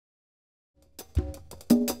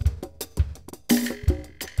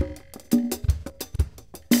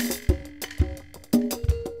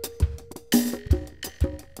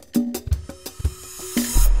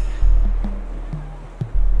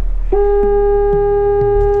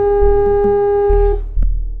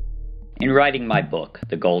writing my book,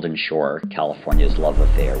 The Golden Shore, California's Love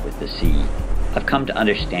Affair with the Sea, I've come to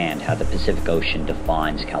understand how the Pacific Ocean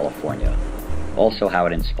defines California, also how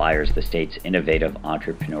it inspires the state's innovative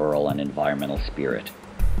entrepreneurial and environmental spirit,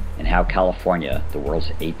 and how California, the world's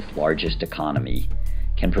 8th largest economy,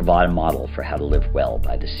 can provide a model for how to live well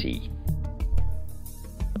by the sea.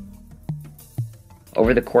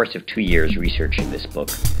 Over the course of 2 years researching this book,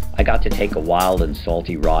 I got to take a wild and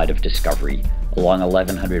salty ride of discovery along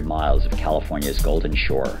 1,100 miles of California's Golden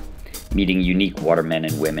Shore, meeting unique watermen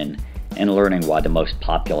and women, and learning why the most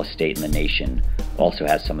populous state in the nation also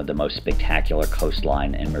has some of the most spectacular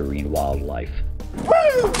coastline and marine wildlife.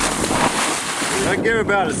 Woo! I'd give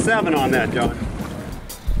about a 7 on that, John.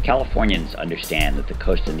 Californians understand that the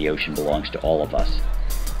coast and the ocean belongs to all of us,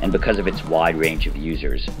 and because of its wide range of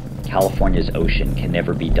users, California's ocean can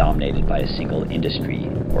never be dominated by a single industry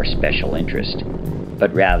or special interest,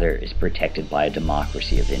 but rather is protected by a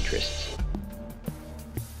democracy of interests.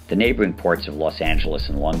 The neighboring ports of Los Angeles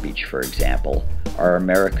and Long Beach, for example, are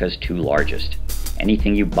America's 2 largest.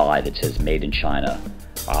 Anything you buy that says made in China,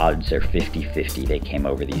 odds are 50-50 they came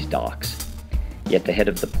over these docks. Yet the head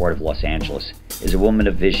of the Port of Los Angeles is a woman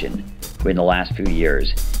of vision who in the last few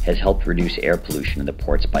years has helped reduce air pollution in the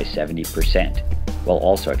ports by 70%, while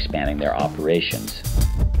also expanding their operations.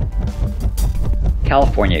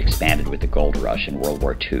 California expanded with the gold rush in World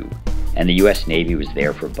War II, and the U.S. Navy was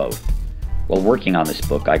there for both. While working on this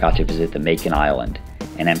book, I got to visit the Macon Island,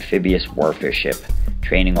 an amphibious warfare ship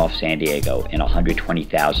training off San Diego in a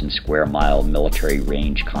 120,000 square mile military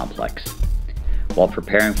range complex. While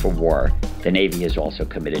preparing for war, the Navy has also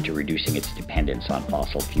committed to reducing its dependence on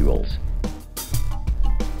fossil fuels.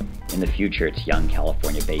 In the future, its young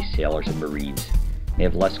California-based sailors and Marines may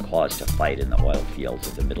have less cause to fight in the oil fields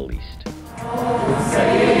of the Middle East.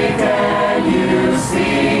 Say, can you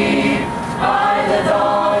see by the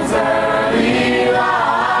dawn's early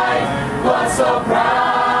light what so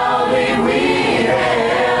proudly we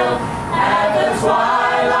hailed at the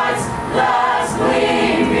twilight's last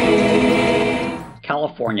gleaming?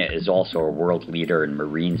 California is also a world leader in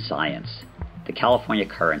marine science. The California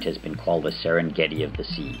Current has been called the Serengeti of the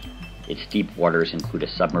sea. Its deep waters include a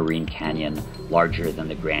submarine canyon larger than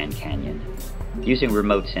the Grand Canyon. Using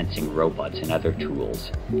remote sensing robots and other tools,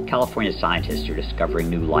 California scientists are discovering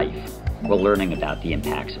new life while learning about the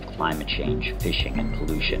impacts of climate change, fishing, and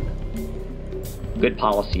pollution. Good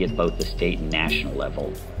policy at both the state and national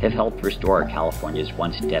level have helped restore California's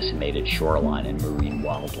once decimated shoreline and marine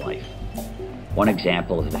wildlife. One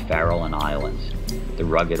example is the Farallon Islands, the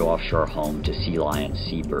rugged offshore home to sea lions,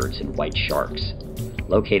 seabirds, and white sharks.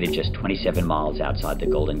 Located just 27 miles outside the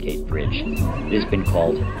Golden Gate Bridge, it has been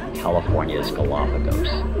called California's Galapagos.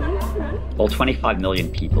 While 25 million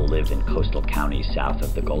people live in coastal counties south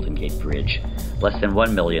of the Golden Gate Bridge, less than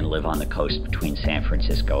 1 million live on the coast between San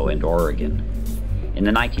Francisco and Oregon. In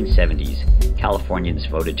the 1970s, Californians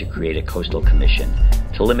voted to create a coastal commission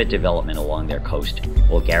to limit development along their coast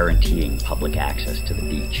while guaranteeing public access to the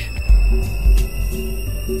beach.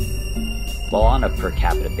 While on a per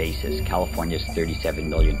capita basis, California's 37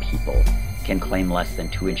 million people can claim less than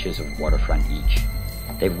 2 inches of waterfront each,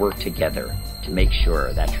 they've worked together to make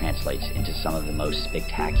sure that translates into some of the most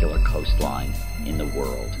spectacular coastline in the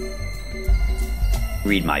world.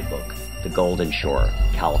 Read my book, The Golden Shore,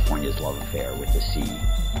 California's Love Affair with the Sea,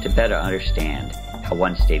 to better understand how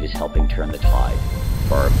one state is helping turn the tide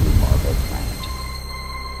for our blue marble planet.